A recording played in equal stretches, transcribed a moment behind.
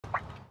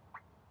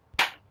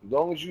As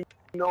long as you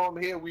know I'm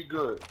here, we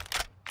good.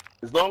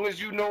 As long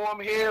as you know I'm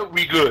here,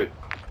 we good.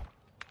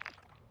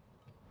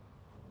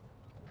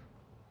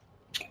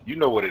 You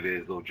know what it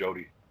is, little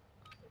Jody.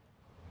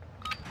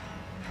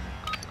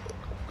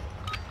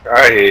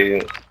 I hear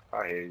you.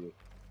 I hear you.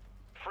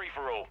 Free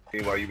for all.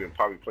 Meanwhile, you've been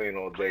probably playing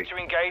all day. To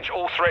engage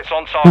all threats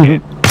on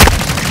target.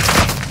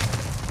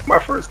 My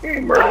first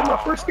game, murder. My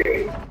first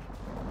game.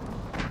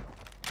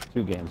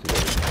 2 games ago.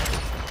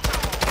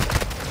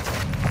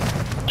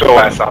 Your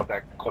ass out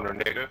that corner,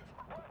 nigga.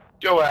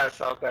 Your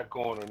ass out that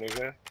corner,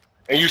 nigga.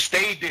 And you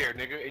stayed there,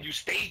 nigga. And you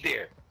stayed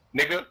there,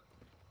 nigga.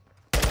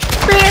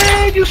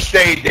 Man, you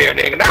stayed there,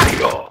 nigga. Now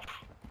you off.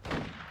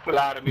 Don't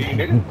lie to me,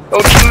 nigga.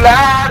 Don't you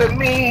lie to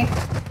me.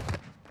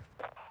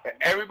 And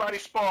everybody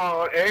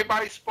spawned,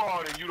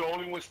 and you the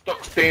only one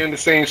stuck staying in the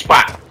same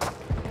spot.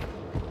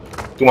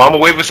 So I'm gonna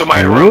wait for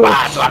somebody to run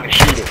by so I can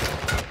shoot him.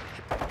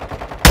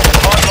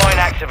 Hotline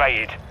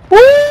activated. Woo!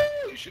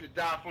 You should have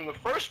died from the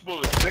first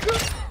bullet, nigga.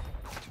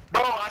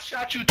 Bro, I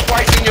shot you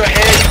twice in your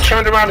head. You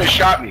turned around and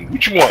shot me.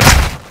 What you want?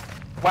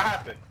 What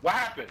happened? What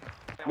happened?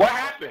 What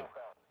happened?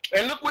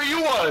 And look where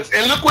you was.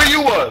 And look where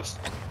you was.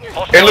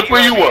 And look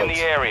where you was. In the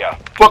area.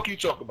 Fuck you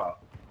talk about.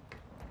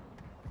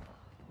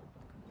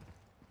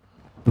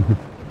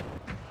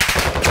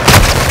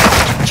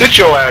 Sit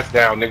your ass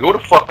down, nigga. What the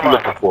fuck you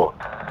looking for?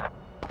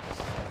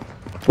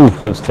 Oof,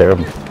 that was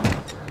terrible. That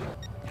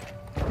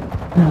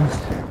was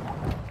terrible.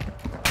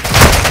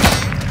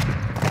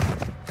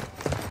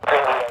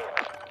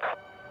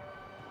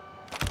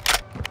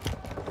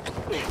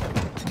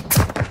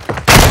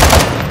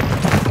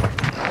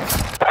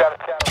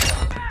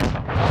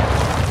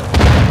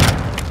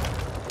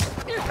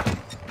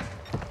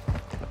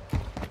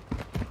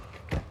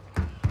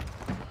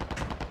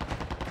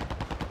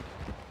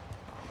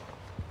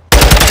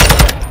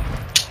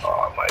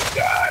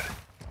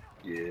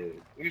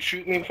 You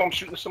shoot me if I'm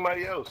shooting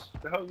somebody else.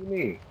 The hell you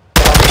mean?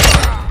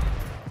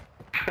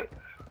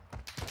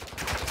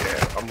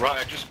 Yeah, I'm right.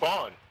 I just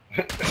spawned.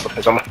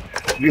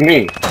 What you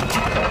mean?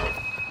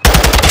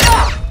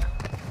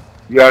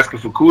 You asking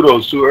for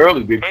kudos too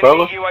early, big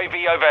fella.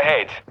 UAV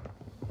overhead.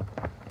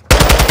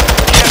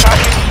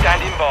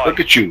 Standing by. Look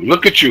at you.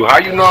 Look at you. How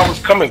you know I was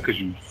coming? Cause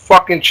you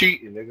fucking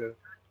cheating, nigga.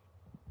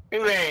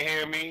 You ain't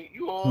hear me.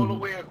 You all the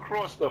way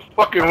across the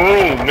fucking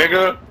room,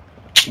 nigga.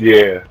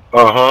 Yeah.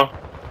 Uh-huh.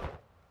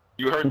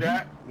 You heard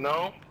that?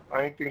 No?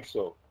 I ain't think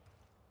so.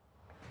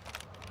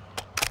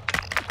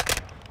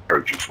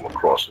 Heard you from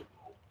across the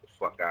room. Get the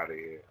fuck out of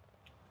here.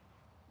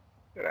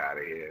 Get out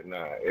of here.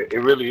 Nah,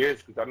 it really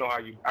is, because I know how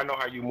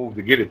you move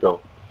to get it though.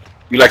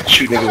 You like to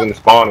shoot niggas in the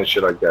spawn and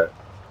shit like that.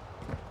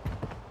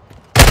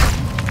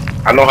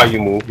 I know how you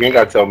move. You ain't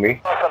gotta tell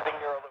me.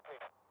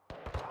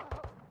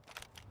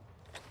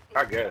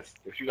 I guess.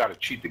 If you gotta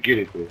cheat to get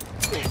it, then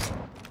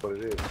that's what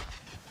it is.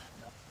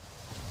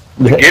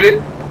 To get it?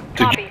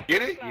 To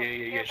get it?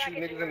 Yeah. Shoot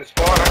niggas in the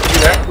spawn. I can do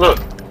that. Look.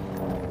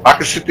 I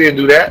can sit there and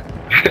do that.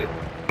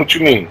 What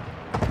you mean?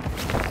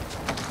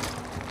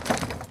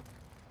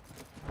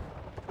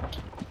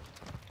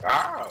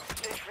 Ah.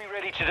 Sentry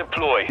ready to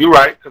deploy. You're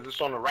right, because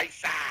it's on the right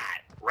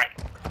side.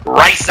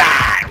 Right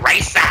side.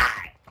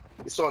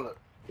 It's on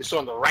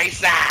the right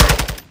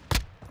side.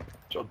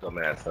 Shut your dumb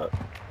ass up.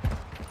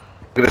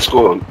 Look at the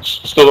score.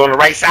 Still on the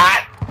right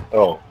side?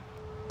 Oh.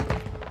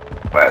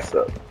 Ass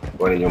up.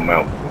 Run in your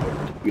mouth.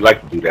 You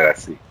like to do that, I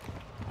see.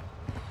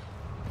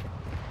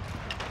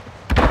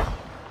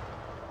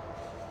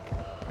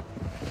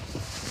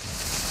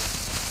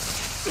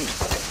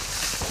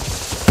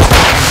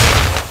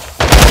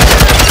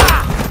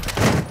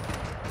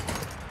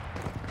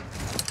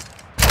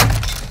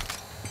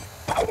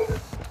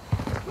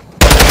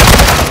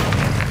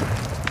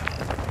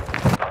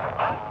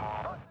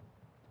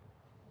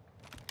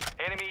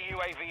 Enemy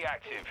UAV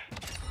active.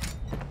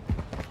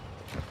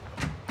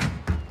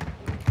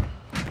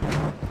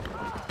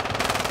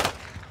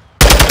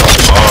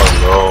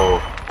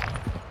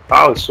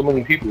 Oh, there's so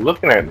many people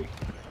looking at me.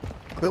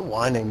 Quit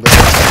whining, bro.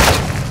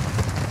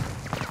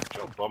 Shut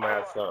your bum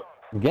ass up.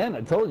 Again,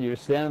 I told you, you're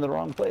standing in the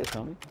wrong place,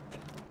 homie.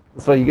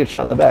 That's why you get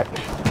shot in the back.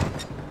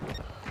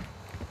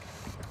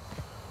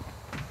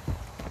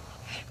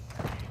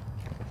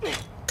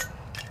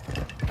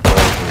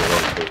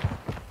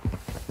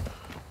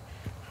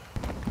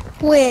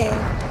 Where?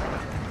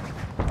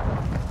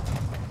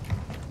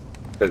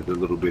 There's the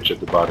little bitch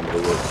at the bottom of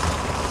the wood.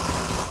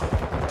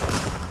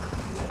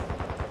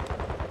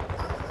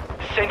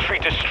 Sentry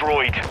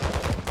destroyed.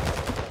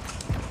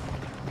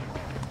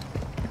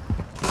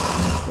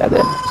 Yeah,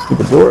 then,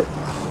 stupid door.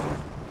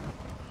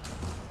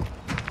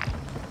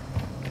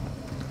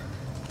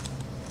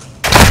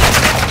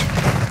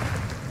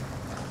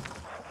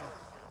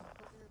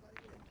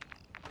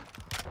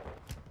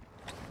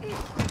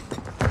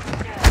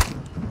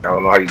 I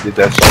don't know how you did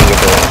that song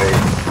with that thing.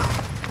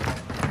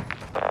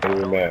 I'm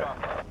really mad.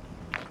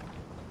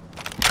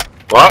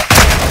 What?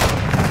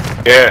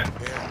 Yeah.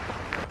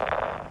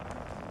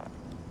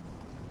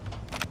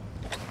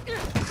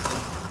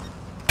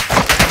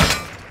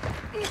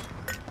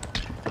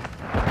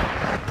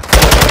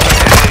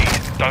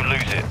 Don't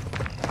lose it.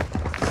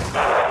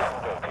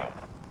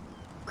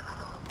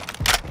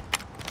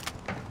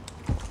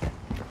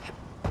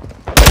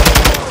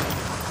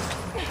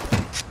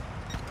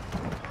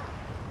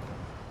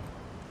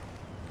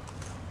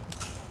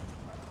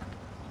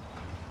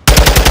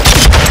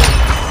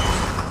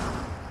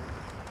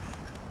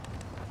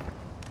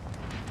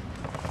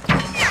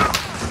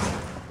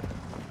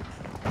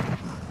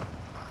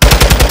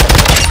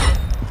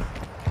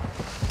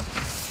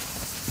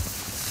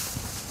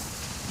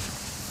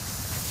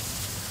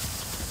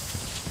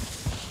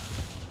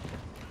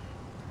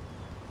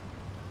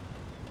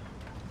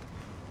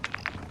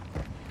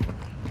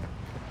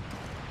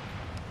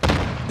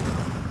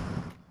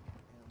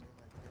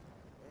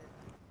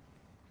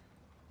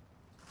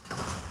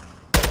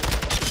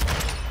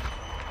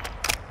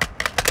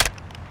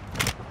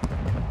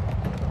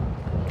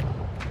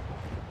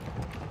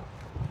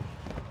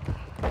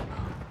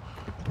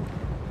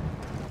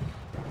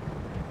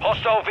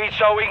 Hostile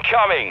VTOL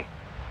incoming.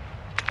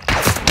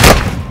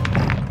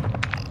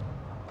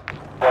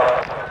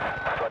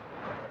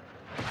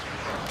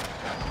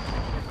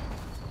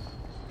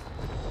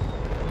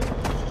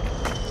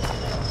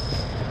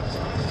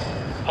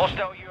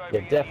 Hostile UAV.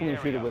 Yeah, definitely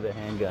shoot it with a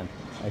handgun.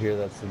 I hear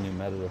that's the new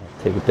meta to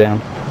take it down.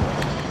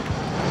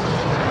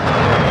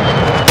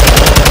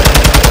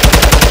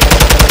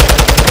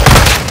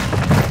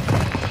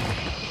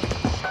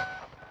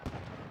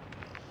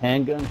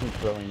 Handguns and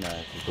throwing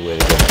knives is the way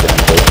to get it down.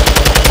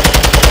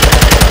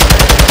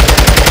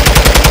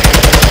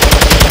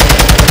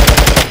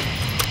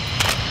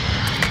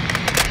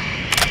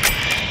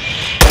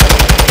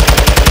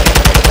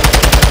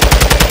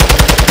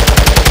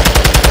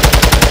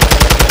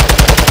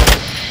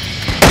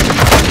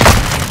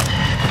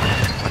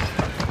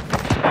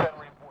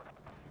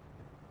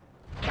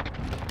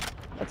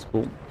 That's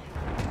cool.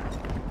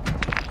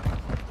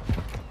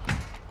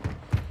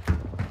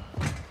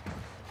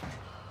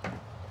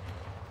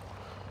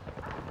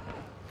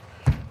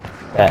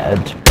 Bad.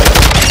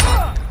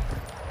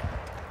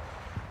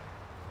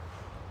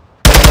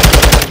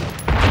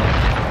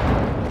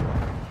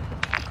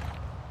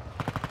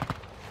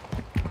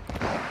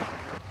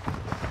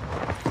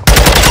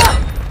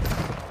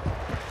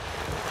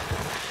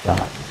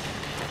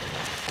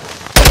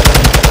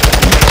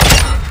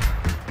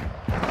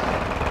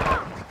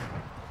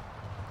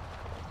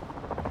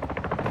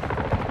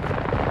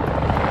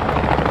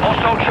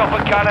 Hostile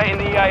chopper gunner in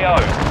the AO.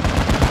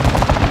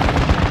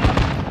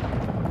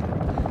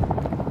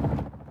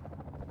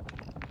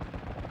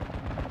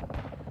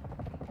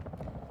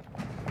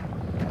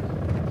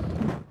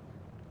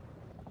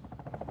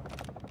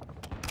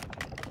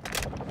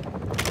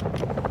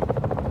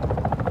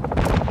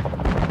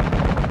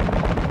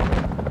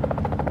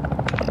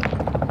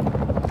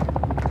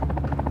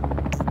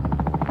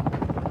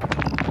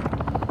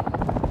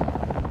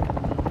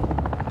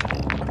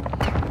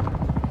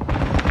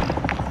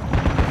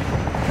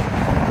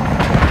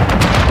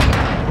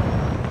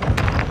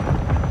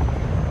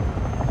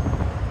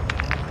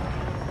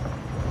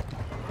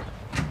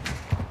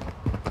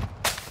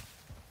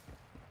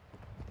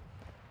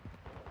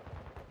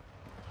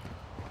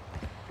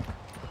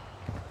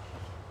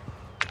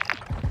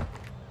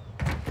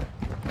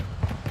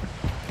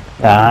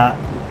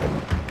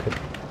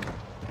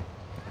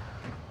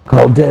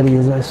 Call Daddy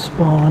as I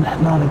spawn.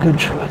 Not a good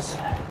choice.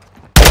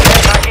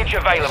 Package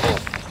available.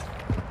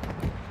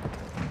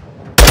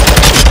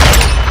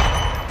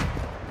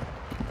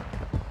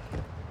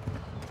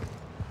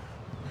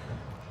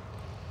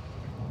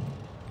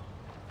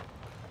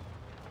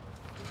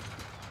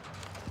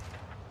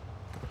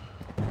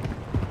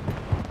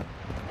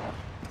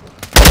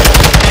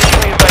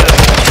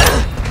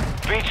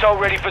 VTOL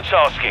ready for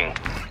tasking.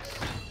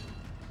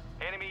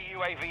 Enemy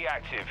UAV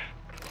active.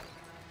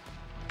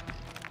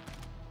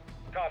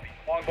 Copy.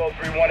 Longbow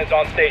 3-1 is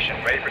on station,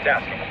 ready for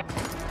tasking.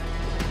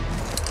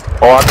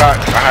 Oh, I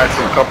had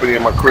some company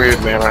in my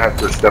crib, man. I have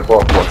to step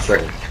off for a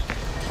second.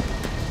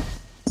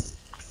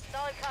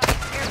 Solid copy.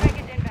 Air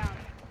package inbound.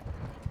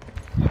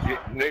 Yeah,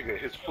 nigga,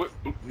 his foot,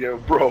 yeah,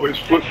 bro, his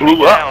foot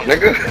blew up,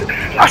 nigga.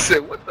 I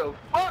said, what the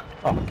fuck?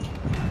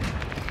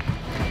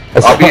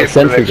 That's I'll be a here for the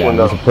sentry next gun. one,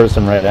 There's a though.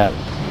 person right at me.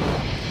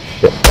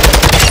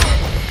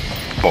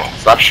 Oh,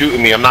 stop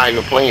shooting me. I'm not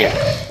even playing.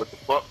 What the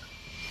fuck?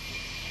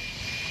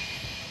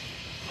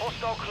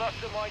 Hostile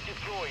cluster mine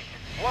deployed.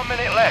 1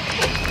 minute left.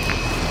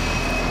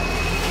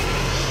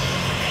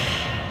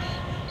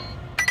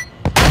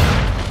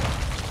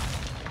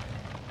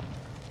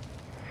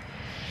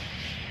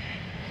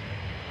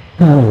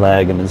 I'm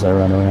lagging as I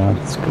run around.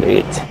 It's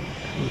great.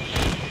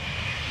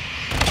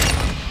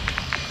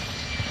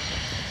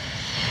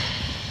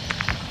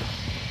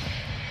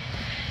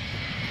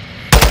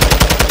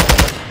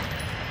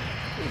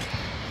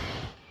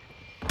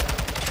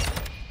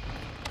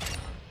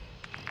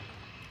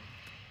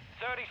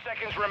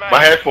 Seconds remain.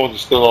 My headphones are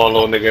still on,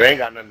 little nigga. They ain't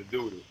got nothing to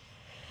do with it.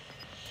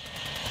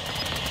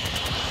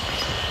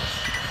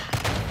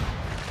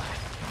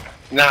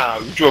 Nah,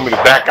 you want me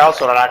to back out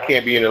so that I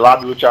can't be in the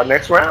lobby with y'all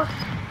next round?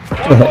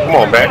 Come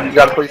on, man. You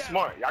gotta play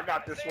smart. Y'all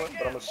got this one,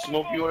 but I'm gonna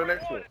smoke you on the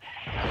next one.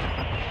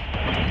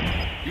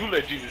 You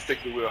let Jesus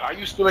take the wheel. How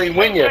you still ain't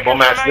win yet,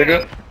 bum ass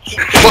nigga?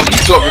 What you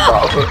talking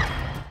about?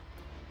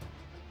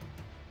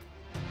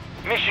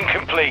 Mission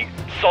complete.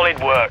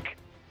 Solid work.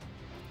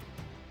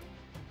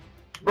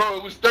 Bro,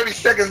 it was 30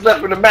 seconds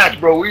left in the match,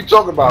 bro. What are you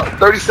talking about?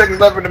 30 seconds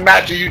left in the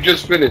match and you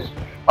just finished.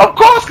 Of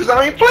course, because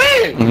I ain't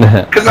playing.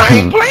 Because I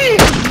ain't playing.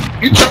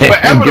 You took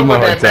forever to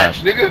win that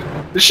match, nigga.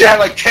 This shit had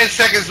like 10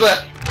 seconds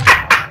left.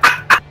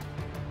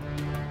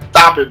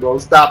 Stop it, bro.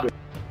 Stop it.